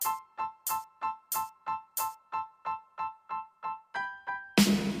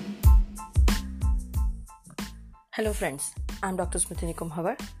Hello friends, I'm Dr. Smriti Nikum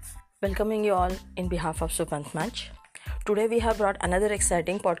Havar, welcoming you all in behalf of Supant Manch. Today we have brought another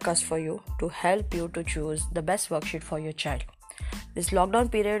exciting podcast for you to help you to choose the best worksheet for your child. This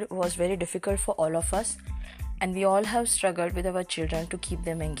lockdown period was very difficult for all of us and we all have struggled with our children to keep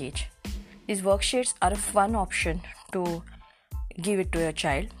them engaged. These worksheets are a fun option to give it to your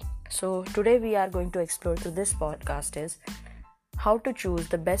child. So today we are going to explore through this podcast is how to choose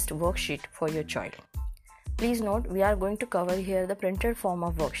the best worksheet for your child. Please note, we are going to cover here the printed form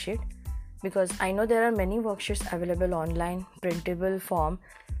of worksheet because I know there are many worksheets available online, printable form,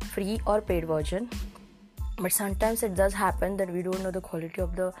 free or paid version. But sometimes it does happen that we don't know the quality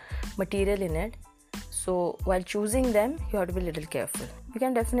of the material in it. So while choosing them, you have to be a little careful. You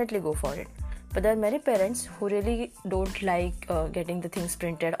can definitely go for it. But there are many parents who really don't like getting the things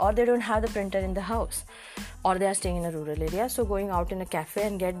printed, or they don't have the printer in the house, or they are staying in a rural area. So going out in a cafe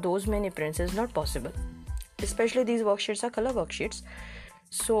and get those many prints is not possible. Especially these worksheets are color worksheets,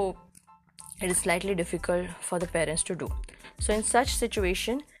 so it is slightly difficult for the parents to do. So in such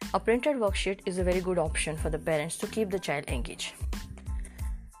situation, a printed worksheet is a very good option for the parents to keep the child engaged.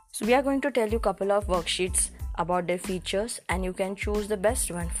 So we are going to tell you a couple of worksheets about their features and you can choose the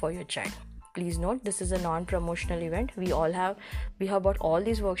best one for your child. Please note, this is a non-promotional event. We have bought all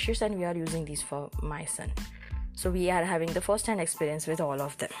these worksheets and we are using these for my son. So we are having the first-hand experience with all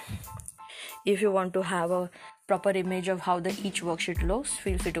of them. If you want to have a proper image of how each worksheet looks,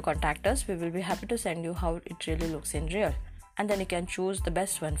 feel free to contact us. We will be happy to send you how it really looks in real. And then you can choose the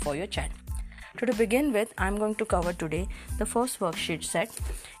best one for your child. So to begin with, I'm going to cover today the first worksheet set.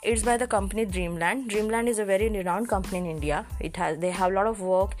 It's by the company Dreamland. Dreamland is a very renowned company in India. They have a lot of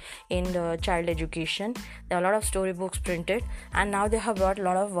work in the child education. There are a lot of storybooks printed. And now they have brought a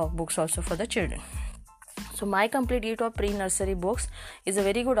lot of workbooks also for the children. So My Complete Kit of Pre-Nursery Books is a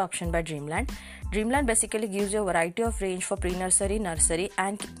very good option by Dreamland. Dreamland basically gives you a variety of range for pre-nursery, nursery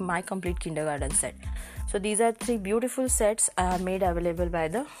and My Complete Kindergarten set. So these are 3 beautiful sets made available by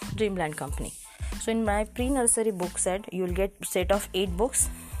the Dreamland company. So in my pre-nursery book set, you will get set of 8 books.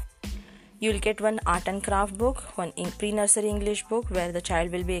 You will get one art and craft book, one pre-nursery English book where the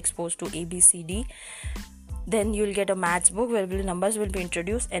child will be exposed to ABCD. Then you will get a maths book where numbers will be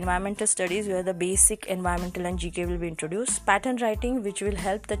introduced, environmental studies where the basic environmental and GK will be introduced, pattern writing which will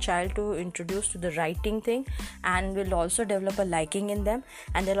help the child to introduce to the writing thing and will also develop a liking in them,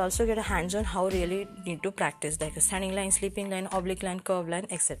 and they'll also get a hands on how really need to practice like a standing line, sleeping line, oblique line, curve line,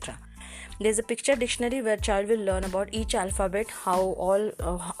 etc. There's a picture dictionary where child will learn about each alphabet,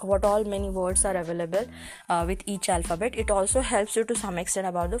 what all many words are available with each alphabet. It also helps you to some extent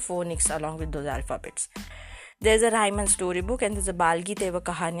about the phonics along with those alphabets. There's a rhyme and story book and there's a Balgi Teva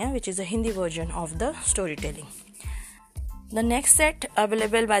Kahaniya, which is a Hindi version of the storytelling. The next set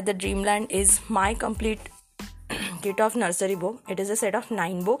available by the Dreamland is My Complete Kit of Nursery Book. It is a set of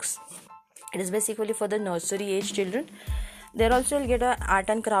 9 books. It is basically for the nursery age children. There also you'll get an art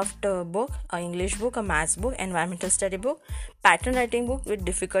and craft book, an English book, a maths book, environmental study book, pattern writing book with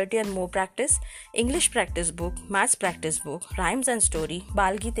difficulty and more practice, English practice book, maths practice book, rhymes and story,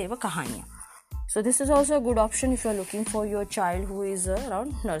 Balgi Teva Kahaniya. So this is also a good option if you are looking for your child who is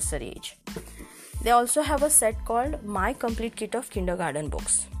around nursery age. They also have a set called My Complete Kit of Kindergarten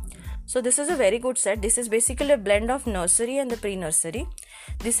Books. So this is a very good set. This is basically a blend of nursery and the pre-nursery.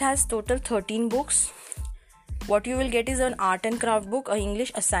 This has total 13 books. What you will get is an art and craft book, an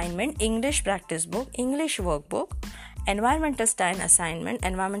English assignment, English practice book, English workbook, environmental style assignment,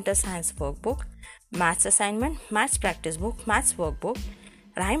 environmental science workbook, maths assignment, maths practice book, maths workbook,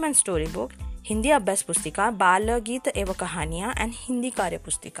 rhyme and story book, Hindi Abhyas Pustika, Bal Geet Eva Kahaniya and Hindi Karya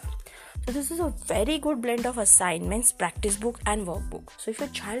Pustika. So this is a very good blend of assignments, practice book and workbook. So if your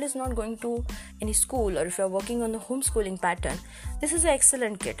child is not going to any school or if you are working on the homeschooling pattern, this is an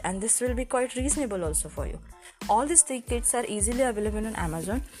excellent kit and this will be quite reasonable also for you. All these 3 kits are easily available on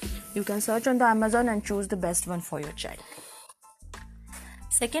Amazon. You can search on the Amazon and choose the best one for your child.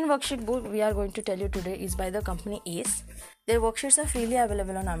 Second worksheet book we are going to tell you today is by the company Ace. Their worksheets are freely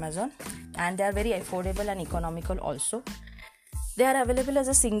available on Amazon and they are very affordable and economical also. They are available as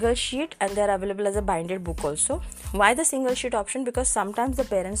a single sheet and they are available as a binded book also. Why the single sheet option? Because sometimes the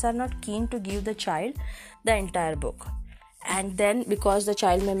parents are not keen to give the child the entire book. And then because the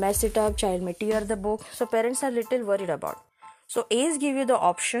child may mess it up, child may tear the book. So parents are little worried about. So Ace give you the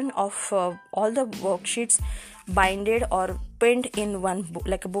option of all the worksheets binded or pinned in one book,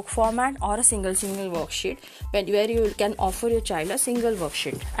 like a book format or a single worksheet where you can offer your child a single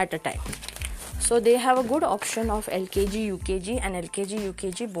worksheet at a time. So they have a good option of LKG, UKG and LKG,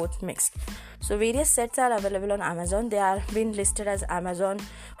 UKG both mixed. So various sets are available on Amazon. They are been listed as Amazon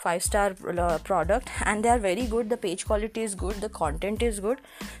 5-star product, and they are very good. The page quality is good, the content is good,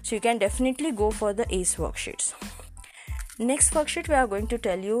 so you can definitely go for the ACE worksheets. Next worksheet we are going to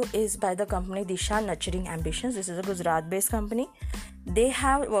tell you is by the company Disha Nurturing Ambitions. This is a Gujarat based company. They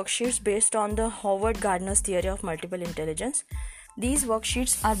have worksheets based on the Howard Gardner's theory of multiple intelligence. These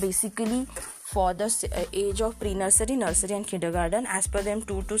worksheets are basically for the age of pre-nursery, nursery and kindergarten, as per them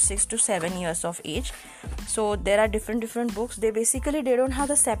 2 to 6 to 7 years of age. So there are different books. They don't have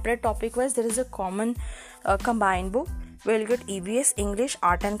the separate topic wise. There is a common combined book. We'll get EVS, English,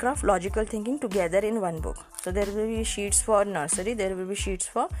 art and craft, logical thinking together in one book. So there will be sheets for nursery, there will be sheets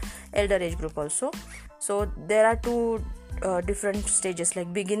for elder age group also. So there are two different stages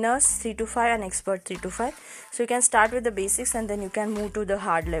like beginners 3 to 5 and expert 3 to 5. So you can start with the basics and then you can move to the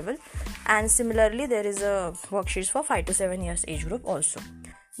hard level. And similarly there is a worksheets for 5 to 7 years age group also.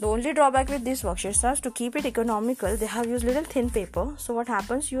 The only drawback with these worksheets is to keep it economical, they have used little thin paper. So what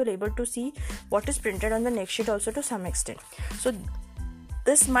happens, you are able to see what is printed on the next sheet also to some extent. So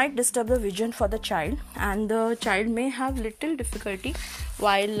this might disturb the vision for the child, and the child may have little difficulty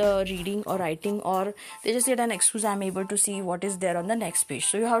while reading or writing, or they just get an excuse, I'm able to see what is there on the next page.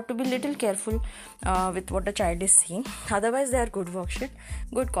 So you have to be little careful with what the child is seeing. Otherwise they are good worksheet,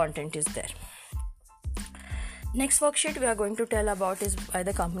 good content is there. Next worksheet we are going to tell about is by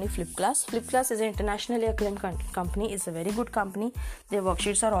the company FlipClass. FlipClass is an internationally acclaimed company. It's a very good company. Their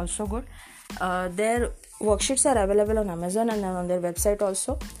worksheets are also good. Their worksheets are available on Amazon and on their website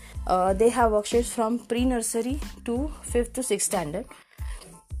also. They have worksheets from pre-nursery to 5th to 6th standard.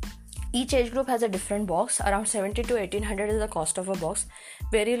 Each age group has a different box. Around 70 to 1800 is the cost of a box,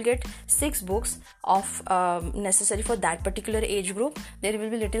 where you'll get 6 books of necessary for that particular age group. There will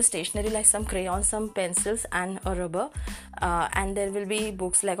be little stationery like some crayons, some pencils and a rubber, and there will be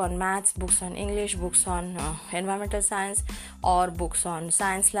books like on maths, books on English, books on environmental science, or books on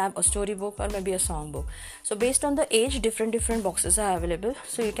science lab, a story book, or maybe a song book. So based on the age, different boxes are available,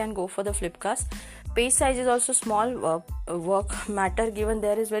 so you can go for the FlipClass. Page size is also small. Work matter given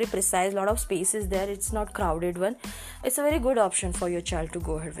there is very precise, lot of space is there, it's not crowded one. It's a very good option for your child to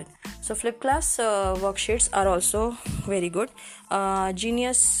go ahead with. So FlipClass worksheets are also very good.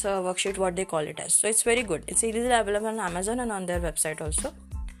 Genius worksheet, what they call it as. So it's very good. It's easily available on Amazon and on their website also.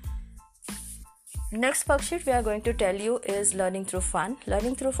 Next worksheet we are going to tell you is Learning Through Fun.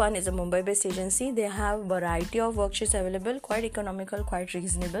 Learning Through Fun is a Mumbai based agency. They have variety of worksheets available, quite economical, quite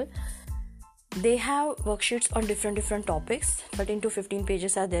reasonable. They have worksheets on different topics. 13 to 15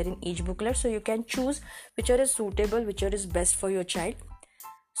 pages are there in each booklet, so you can choose whichever is suitable, whichever is best for your child.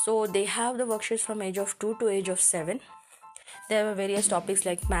 So they have the worksheets from age of 2 to age of 7. There are various topics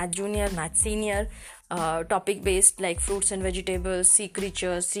like Math Junior, Math Senior, topic based like fruits and vegetables, sea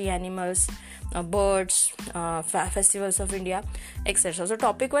creatures, sea animals, birds, festivals of India, etc. So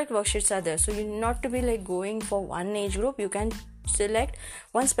topic wise worksheets are there, so you not to be like going for one age group. You can select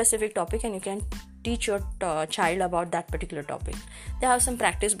one specific topic and you can teach your child about that particular topic. They have some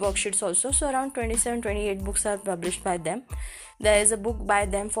practice worksheets also, so around 27-28 books are published by them. There is a book by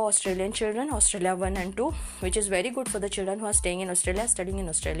them for Australian children, Australia 1 and 2, which is very good for the children who are staying in Australia, studying in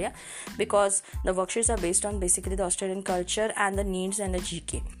Australia, because the worksheets are based on basically the Australian culture and the needs and the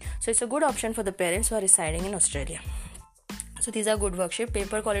GK. So it's a good option for the parents who are residing in Australia. So these are good worksheet.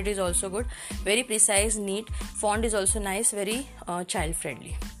 Paper quality is also good, very precise, neat. Font is also nice, very child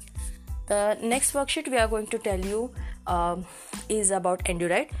friendly. The next worksheet we are going to tell you is about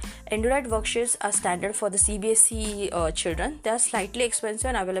Endurite. Endurite worksheets are standard for the CBSE children. They are slightly expensive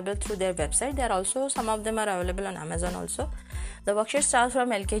and available through their website. There are also some of them are available on Amazon also. The worksheet starts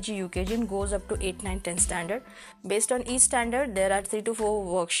from LKG, UKG and goes up to 8, 9, 10 standard. Based on each standard, there are 3 to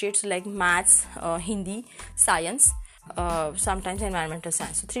 4 worksheets like maths, Hindi, science, sometimes environmental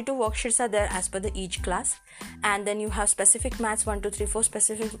science. So 3 to 2 worksheets are there as per the each class, and then you have specific maths 1 2 3 4,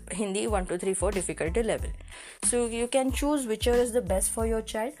 specific Hindi 1 2 3 4 difficulty level. So you can choose whichever is the best for your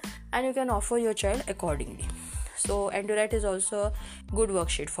child and you can offer your child accordingly. So Endurite is also a good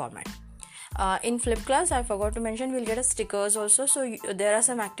worksheet format. In FlipClass, I forgot to mention, we'll get a stickers also. So there are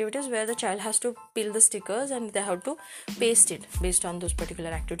some activities where the child has to peel the stickers and they have to paste it based on those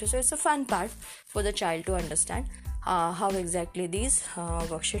particular activities. So it's a fun part for the child to understand how exactly these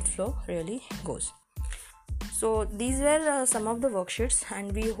worksheet flow really goes. So these were some of the worksheets,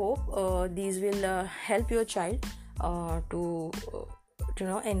 and we hope these will help your child to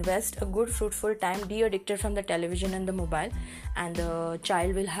invest a good fruitful time, de-addicted from the television and the mobile, and the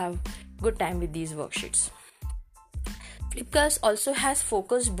child will have good time with these worksheets. FlipClass also has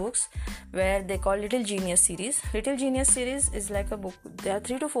focused books where they call Little Genius series. Little Genius series is like a book. There are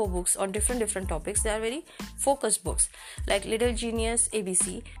 3 to 4 books on different topics. They are very focused books, like Little Genius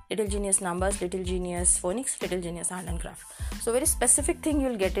ABC, Little Genius Numbers, Little Genius Phonics, Little Genius Art and Craft. So very specific thing,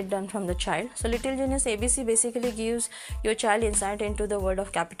 you'll get it done from the child. So Little Genius ABC basically gives your child insight into the word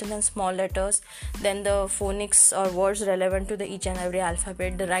of capital and small letters, then the phonics or words relevant to the each and every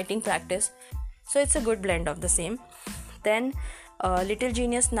alphabet, the writing practice. So it's a good blend of the same. Then Little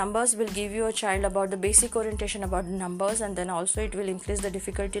Genius Numbers will give you a child about the basic orientation about numbers, and then also it will increase the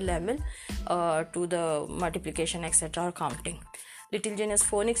difficulty level to the multiplication, etc., or counting. Little Genius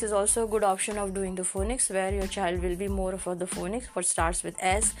Phonics is also a good option of doing the phonics, where your child will be more about the phonics, what starts with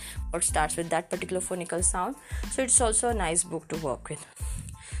S, what starts with that particular phonical sound. So it's also a nice book to work with.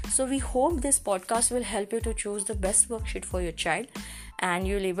 So we hope this podcast will help you to choose the best worksheet for your child, and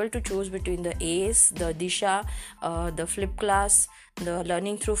you'll able to choose between the ACE, the Disha, the Flip Class, the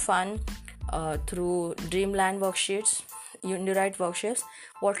Learning Through Fun, through Dreamland worksheets, Unirite worksheets.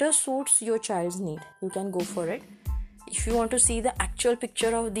 Whatever suits your child's need, you can go for it. If you want to see the actual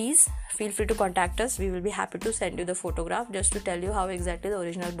picture of these, feel free to contact us. We will be happy to send you the photograph just to tell you how exactly the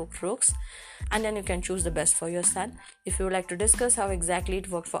original book looks, and then you can choose the best for your son. If you would like to discuss how exactly it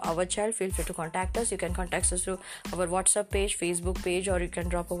worked for our child, feel free to contact us. You can contact us through our WhatsApp page, Facebook page, or you can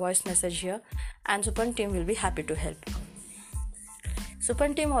drop a voice message here, and Supan team will be happy to help you.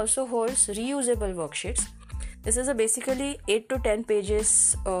 Supan team also holds reusable worksheets. This is a basically 8 to 10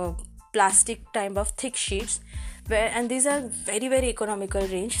 pages plastic type of thick sheets, and these are very economical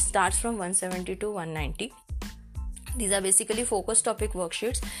range, starts from 170 to 190. These are basically focus topic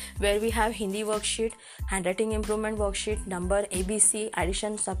worksheets, where we have Hindi worksheet, handwriting improvement worksheet, number ABC,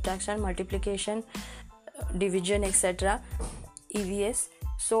 addition, subtraction, multiplication, division, etc., EVS.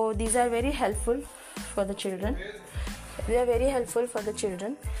 So these are very helpful for the children.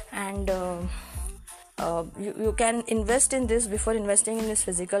 And you can invest in this before investing in this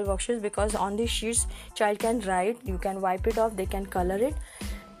physical worksheets, because on these sheets child can write, you can wipe it off, they can color it,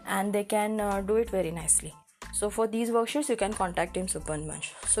 and they can do it very nicely. So for these worksheets you can contact Team Supan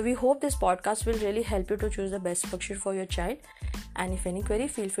Manch. So we hope this podcast will really help you to choose the best worksheet for your child, and if any query,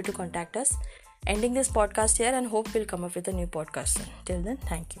 feel free to contact us. Ending this podcast here, and hope we'll come up with a new podcast soon. Till then,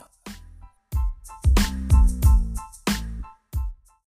 thank you.